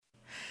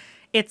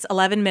It's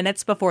 11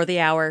 minutes before the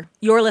hour.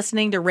 You're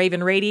listening to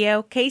Raven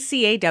Radio,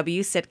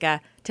 KCAW Sitka.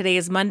 Today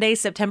is Monday,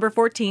 September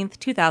 14th,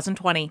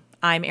 2020.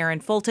 I'm Erin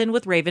Fulton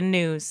with Raven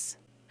News.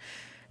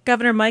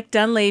 Governor Mike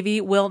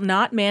Dunleavy will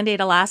not mandate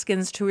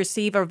Alaskans to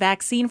receive a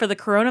vaccine for the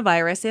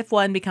coronavirus if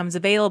one becomes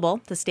available,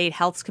 the state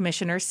health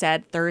commissioner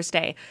said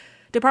Thursday.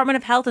 Department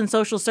of Health and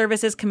Social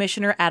Services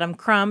Commissioner Adam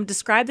Crum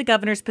described the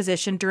governor's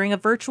position during a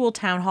virtual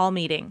town hall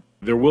meeting.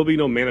 There will be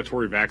no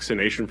mandatory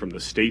vaccination from the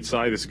state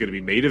side. This is going to be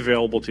made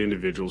available to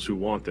individuals who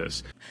want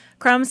this.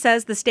 Crum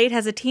says the state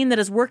has a team that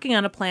is working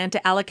on a plan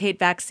to allocate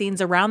vaccines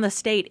around the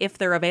state if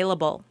they're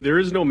available. There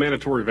is no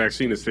mandatory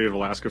vaccine in the state of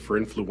Alaska for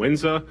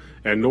influenza,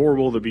 and nor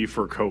will there be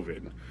for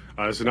COVID.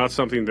 This is not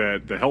something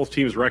that the health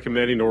team is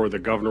recommending or the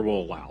governor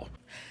will allow.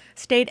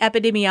 State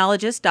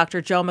epidemiologist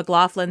Dr. Joe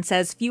McLaughlin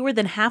says fewer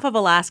than half of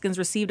Alaskans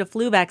received a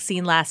flu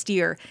vaccine last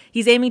year.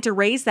 He's aiming to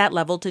raise that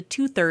level to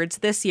 2/3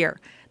 this year.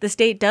 The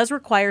state does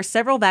require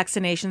several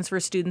vaccinations for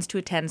students to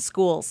attend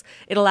schools.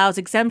 It allows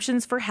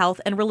exemptions for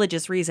health and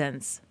religious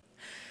reasons.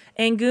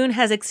 Angoon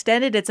has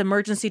extended its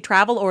emergency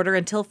travel order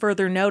until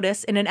further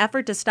notice in an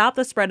effort to stop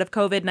the spread of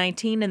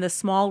COVID-19 in the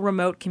small,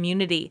 remote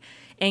community.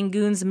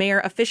 Angoon's mayor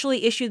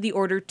officially issued the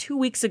order 2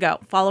 weeks ago,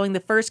 following the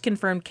first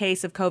confirmed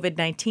case of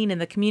COVID-19 in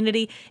the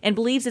community, and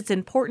believes it's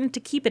important to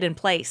keep it in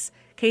place.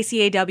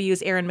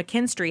 KCAW's Erin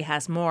McKinstry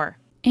has more.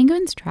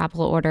 Angoon's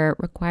travel order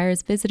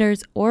requires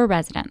visitors or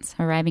residents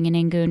arriving in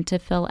Angoon to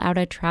fill out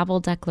a travel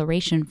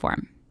declaration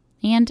form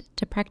and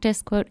to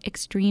practice, quote,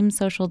 extreme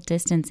social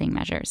distancing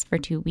measures for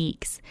 2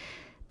 weeks.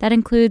 That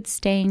includes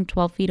staying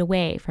 12 feet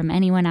away from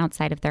anyone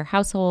outside of their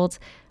households,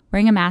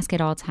 wearing a mask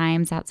at all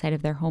times outside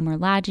of their home or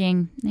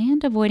lodging,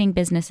 and avoiding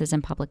businesses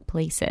and public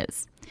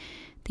places.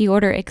 The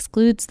order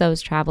excludes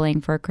those traveling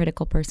for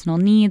critical personal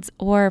needs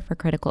or for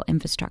critical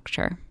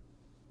infrastructure.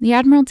 The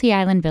Admiralty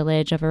Island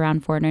village of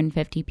around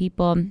 450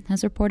 people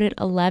has reported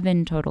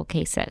 11 total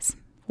cases,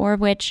 4 of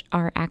which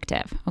are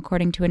active,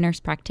 according to a nurse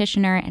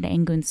practitioner at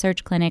Angoon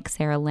Search Clinic,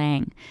 Sarah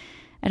Lang.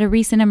 At a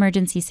recent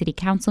emergency city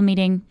council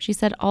meeting, she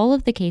said all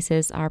of the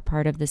cases are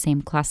part of the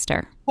same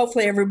cluster.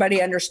 Hopefully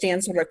everybody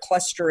understands what a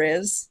cluster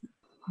is.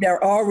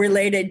 They're all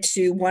related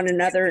to one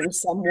another in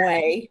some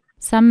way.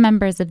 Some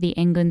members of the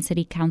Angoon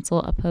City Council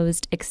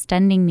opposed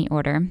extending the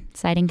order,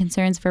 citing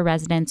concerns for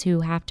residents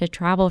who have to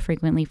travel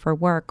frequently for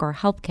work or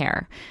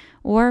healthcare,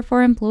 or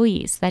for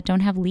employees that don't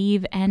have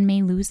leave and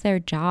may lose their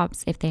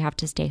jobs if they have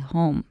to stay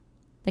home.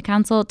 The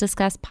council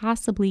discussed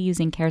possibly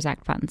using CARES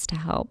Act funds to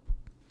help.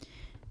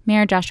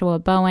 Mayor Joshua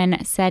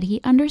Bowen said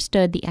he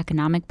understood the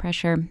economic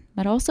pressure,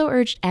 but also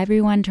urged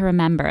everyone to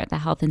remember the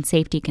health and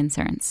safety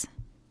concerns.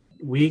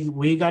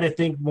 We got to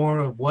think more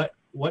of what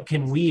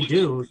can we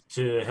do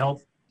to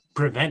help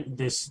prevent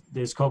this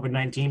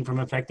COVID-19 from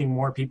affecting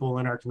more people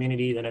in our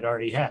community than it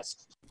already has.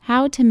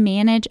 How to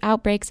manage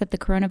outbreaks of the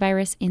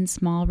coronavirus in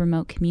small,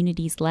 remote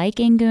communities like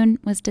Angoon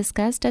was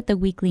discussed at the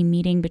weekly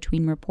meeting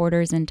between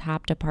reporters and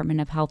top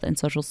Department of Health and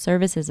Social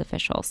Services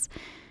officials.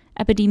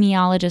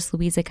 Epidemiologist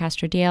Louisa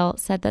Castrodale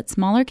said that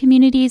smaller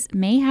communities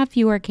may have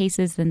fewer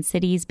cases than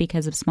cities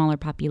because of smaller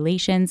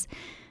populations,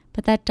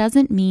 but that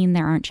doesn't mean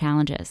there aren't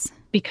challenges.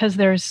 Because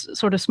there's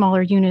sort of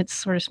smaller units,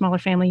 sort of smaller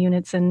family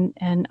units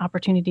and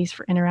opportunities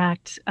for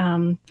interact,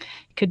 it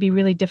could be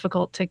really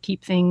difficult to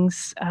keep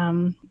things,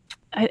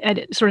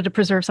 sort of to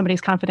preserve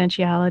somebody's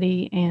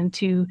confidentiality and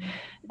to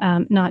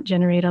not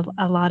generate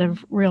a lot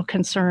of real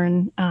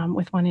concern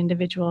with one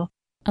individual.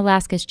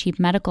 Alaska's Chief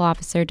Medical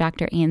Officer,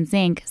 Dr. Ann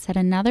Zink, said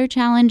another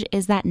challenge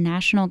is that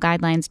national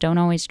guidelines don't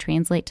always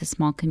translate to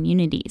small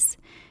communities.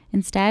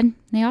 Instead,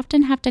 they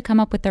often have to come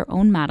up with their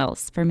own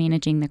models for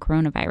managing the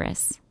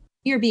coronavirus.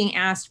 You're being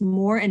asked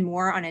more and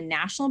more on a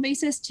national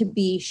basis to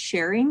be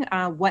sharing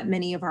what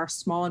many of our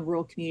small and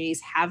rural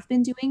communities have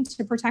been doing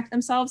to protect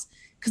themselves,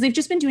 because they've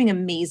just been doing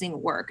amazing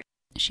work.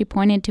 She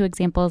pointed to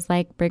examples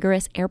like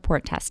rigorous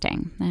airport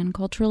testing and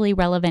culturally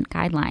relevant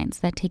guidelines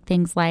that take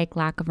things like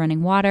lack of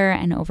running water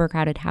and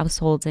overcrowded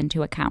households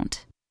into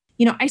account.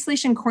 You know,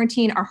 isolation and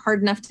quarantine are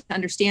hard enough to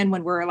understand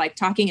when we're like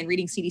talking and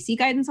reading CDC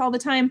guidance all the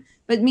time,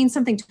 but it means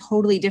something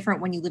totally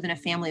different when you live in a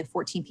family of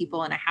 14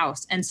 people in a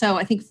house. And so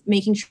I think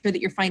making sure that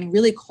you're finding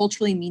really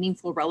culturally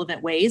meaningful,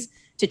 relevant ways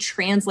to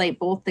translate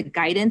both the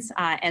guidance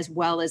as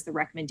well as the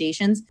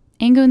recommendations.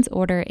 Angoon's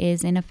order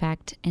is in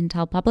effect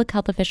until public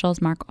health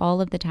officials mark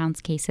all of the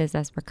town's cases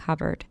as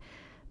recovered.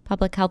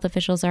 Public health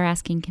officials are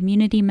asking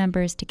community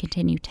members to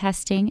continue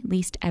testing at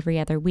least every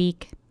other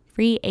week.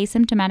 Free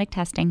asymptomatic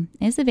testing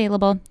is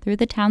available through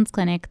the town's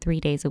clinic 3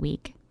 days a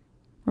week.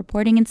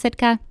 Reporting in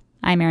Sitka,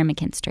 I'm Erin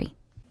McKinstry.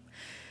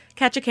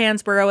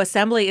 Ketchikan's Borough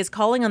Assembly is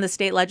calling on the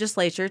state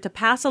legislature to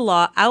pass a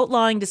law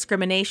outlawing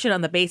discrimination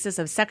on the basis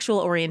of sexual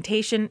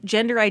orientation,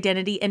 gender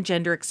identity, and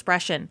gender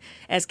expression.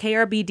 As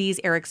KRBD's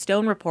Eric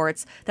Stone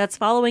reports, that's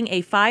following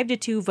a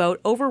 5-2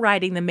 vote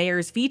overriding the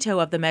mayor's veto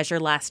of the measure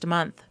last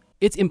month.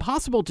 It's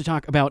impossible to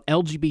talk about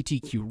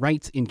LGBTQ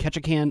rights in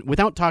Ketchikan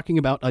without talking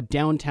about a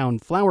downtown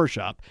flower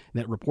shop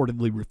that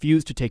reportedly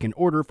refused to take an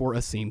order for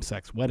a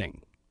same-sex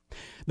wedding.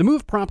 The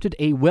move prompted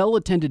a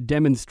well-attended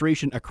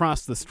demonstration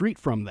across the street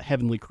from the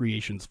Heavenly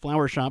Creations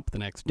flower shop the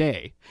next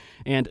day.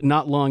 And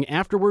not long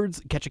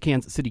afterwards,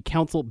 Ketchikan's city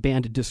council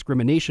banned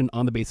discrimination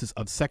on the basis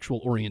of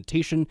sexual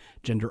orientation,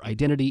 gender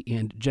identity,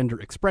 and gender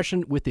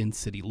expression within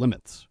city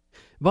limits.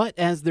 But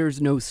as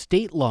there's no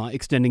state law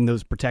extending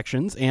those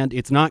protections, and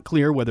it's not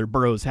clear whether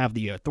boroughs have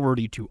the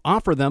authority to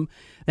offer them,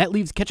 that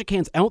leaves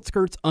Ketchikan's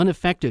outskirts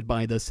unaffected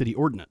by the city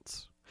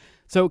ordinance.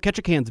 So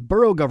Ketchikan's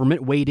borough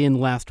government weighed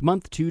in last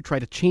month to try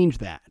to change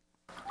that.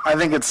 I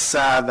think it's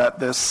sad that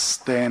this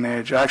day and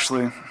age,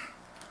 actually,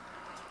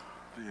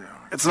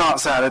 it's not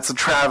sad, it's a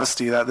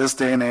travesty that this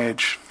day and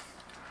age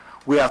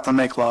we have to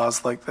make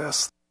laws like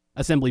this.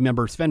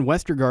 Assemblymember Sven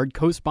Westergaard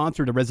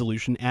co-sponsored a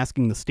resolution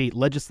asking the state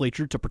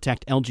legislature to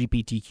protect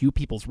LGBTQ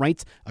people's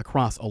rights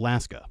across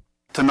Alaska.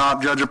 To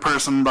not judge a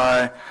person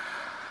by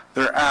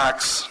their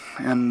acts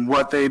and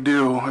what they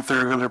do, if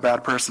they're a good or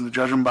bad person, to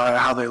judge them by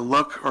how they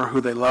look or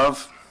who they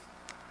love.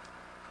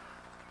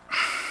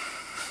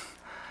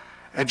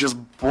 It just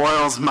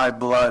boils my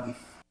blood.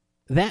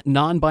 That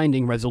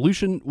non-binding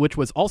resolution, which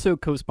was also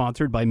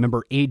co-sponsored by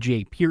member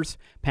A.J. Pierce,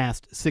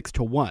 passed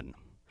 6-1.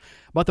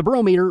 But the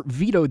borough mayor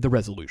vetoed the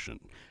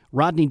resolution.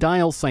 Rodney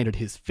Dial cited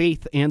his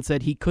faith and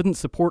said he couldn't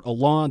support a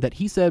law that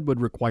he said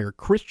would require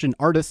Christian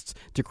artists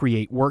to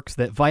create works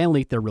that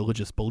violate their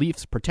religious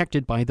beliefs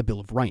protected by the Bill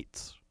of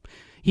Rights.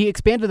 He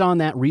expanded on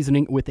that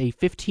reasoning with a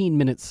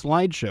 15-minute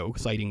slideshow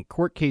citing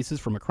court cases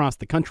from across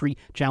the country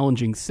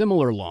challenging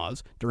similar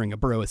laws during a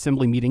borough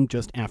assembly meeting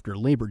just after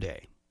Labor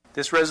Day.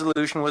 This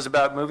resolution was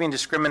about moving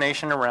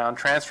discrimination around,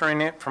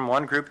 transferring it from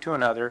one group to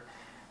another,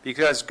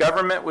 because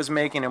government was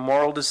making a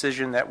moral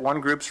decision that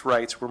one group's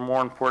rights were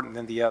more important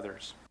than the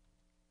others.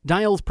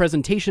 Dial's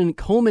presentation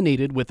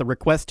culminated with a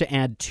request to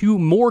add 2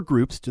 more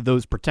groups to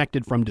those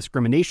protected from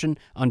discrimination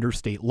under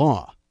state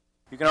law.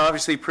 You can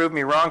obviously prove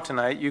me wrong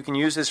tonight. You can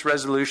use this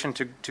resolution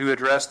to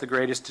address the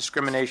greatest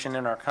discrimination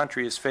in our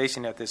country is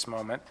facing at this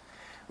moment,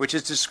 which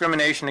is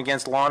discrimination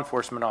against law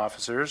enforcement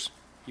officers.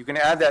 You can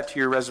add that to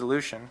your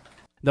resolution.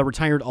 The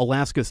retired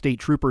Alaska state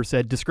trooper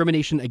said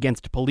discrimination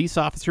against police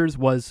officers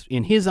was,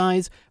 in his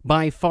eyes,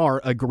 by far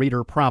a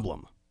greater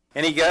problem.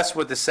 Any guess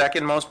what the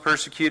second most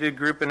persecuted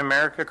group in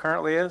America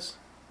currently is?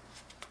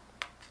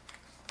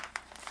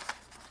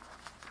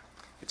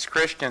 It's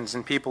Christians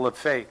and people of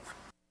faith.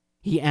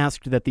 He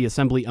asked that the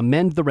Assembly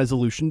amend the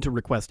resolution to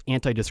request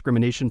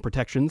anti-discrimination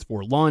protections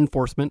for law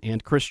enforcement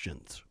and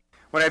Christians.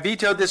 When I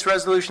vetoed this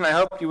resolution, I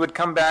hoped you would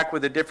come back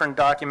with a different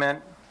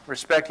document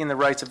respecting the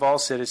rights of all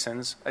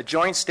citizens, a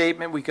joint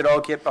statement we could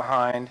all get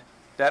behind,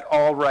 that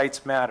all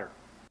rights matter.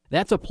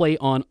 That's a play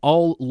on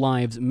All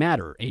Lives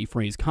Matter, a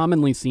phrase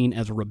commonly seen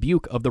as a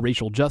rebuke of the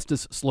racial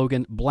justice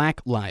slogan Black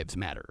Lives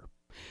Matter.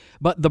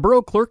 But the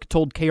borough clerk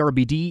told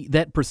KRBD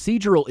that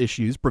procedural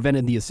issues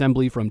prevented the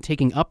Assembly from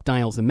taking up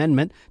Dial's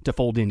amendment to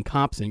fold in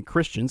cops and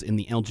Christians in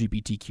the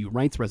LGBTQ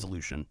rights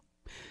resolution.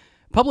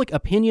 Public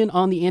opinion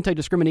on the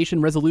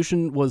anti-discrimination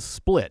resolution was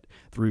split.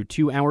 Through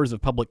 2 hours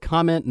of public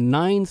comment,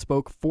 9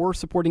 spoke for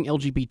supporting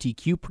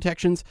LGBTQ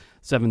protections,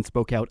 7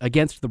 spoke out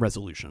against the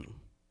resolution.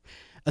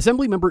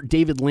 Assemblymember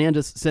David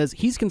Landis says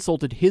he's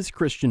consulted his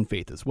Christian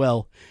faith as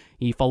well.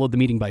 He followed the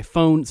meeting by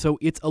phone, so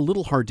it's a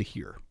little hard to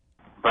hear.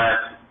 But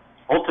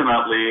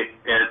ultimately,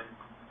 it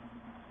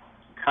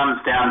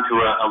comes down to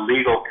a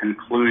legal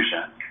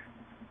conclusion.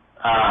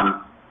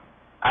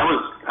 I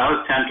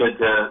was tempted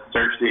to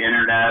search the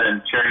internet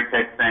and cherry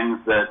pick things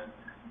that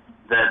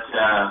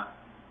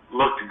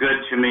looked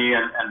good to me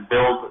and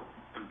build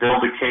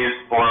a case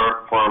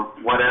for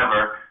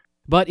whatever.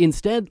 But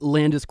instead,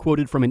 Landis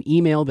quoted from an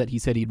email that he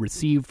said he'd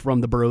received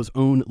from the borough's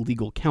own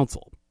legal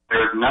counsel.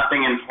 There is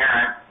nothing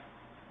inherently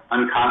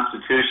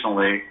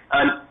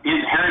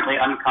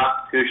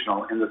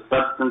unconstitutional in the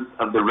substance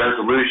of the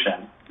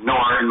resolution,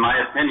 nor, in my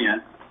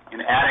opinion,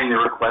 in adding the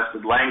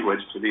requested language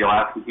to the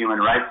Alaska Human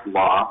Rights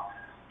Law,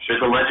 should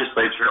the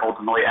legislature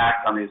ultimately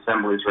act on the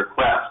Assembly's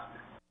request.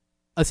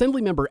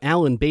 Assemblymember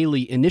Alan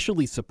Bailey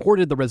initially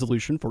supported the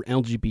resolution for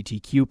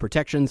LGBTQ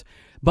protections,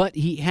 but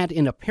he had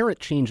an apparent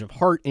change of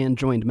heart and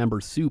joined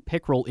member Sue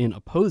Pickrell in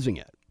opposing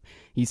it.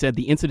 He said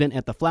the incident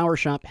at the flower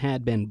shop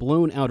had been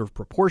blown out of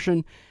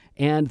proportion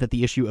and that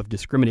the issue of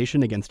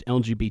discrimination against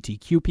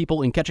LGBTQ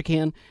people in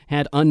Ketchikan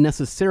had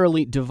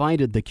unnecessarily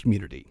divided the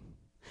community.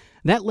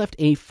 That left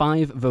a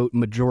 5-vote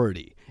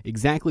majority,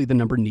 exactly the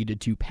number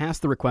needed to pass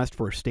the request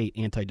for state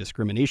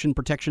anti-discrimination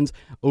protections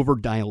over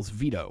Dial's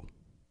veto.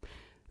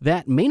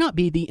 That may not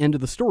be the end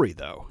of the story,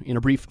 though. In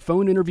a brief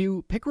phone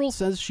interview, Pickrell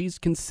says she's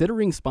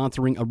considering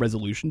sponsoring a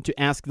resolution to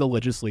ask the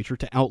legislature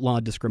to outlaw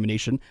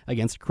discrimination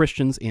against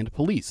Christians and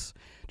police,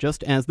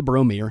 just as the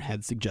borough mayor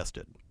had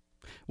suggested.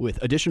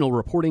 With additional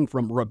reporting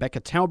from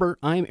Rebecca Tauber,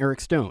 I'm Eric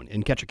Stone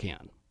in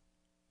Ketchikan.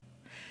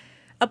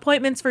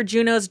 Appointments for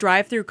Juneau's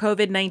drive-through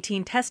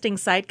COVID-19 testing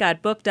site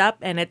got booked up,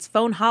 and its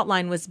phone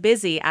hotline was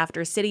busy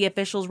after city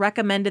officials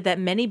recommended that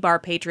many bar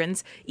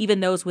patrons, even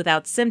those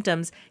without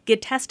symptoms,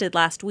 get tested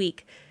last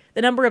week.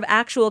 The number of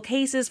actual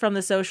cases from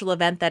the social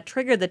event that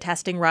triggered the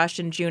testing rush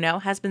in Juneau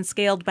has been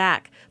scaled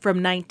back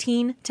from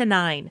 19 to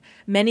 9.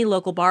 Many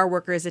local bar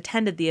workers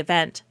attended the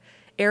event.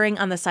 Erring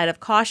on the side of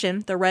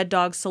caution, the Red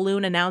Dog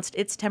Saloon announced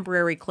its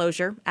temporary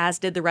closure, as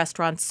did the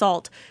restaurant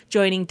Salt,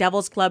 joining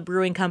Devil's Club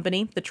Brewing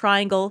Company, the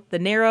Triangle, the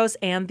Narrows,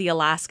 and the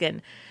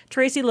Alaskan.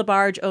 Tracy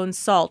Labarge owns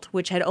Salt,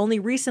 which had only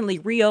recently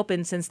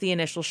reopened since the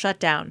initial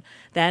shutdown.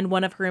 Then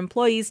one of her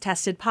employees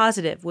tested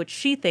positive, which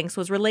she thinks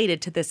was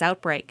related to this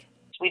outbreak.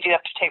 We do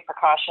have to take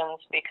precautions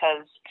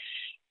because,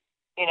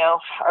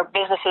 our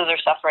businesses are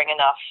suffering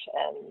enough,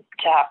 and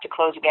to have to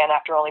close again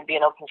after only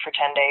being open for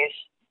 10 days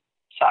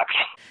sucks.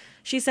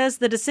 She says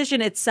the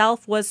decision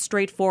itself was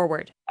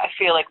straightforward. I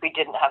feel like we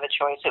didn't have a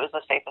choice. It was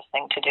the safest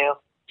thing to do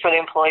for the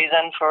employees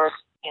and for,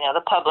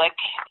 the public.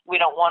 We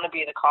don't want to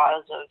be the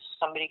cause of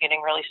somebody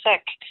getting really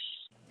sick.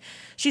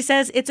 She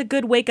says it's a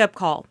good wake-up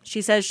call.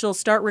 She says she'll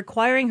start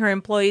requiring her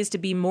employees to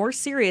be more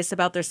serious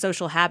about their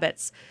social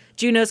habits.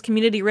 Juneau's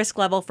community risk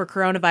level for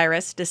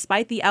coronavirus,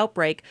 despite the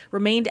outbreak,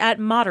 remained at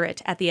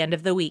moderate at the end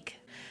of the week.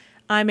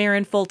 I'm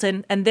Erin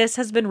Fulton, and this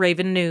has been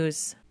Raven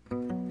News.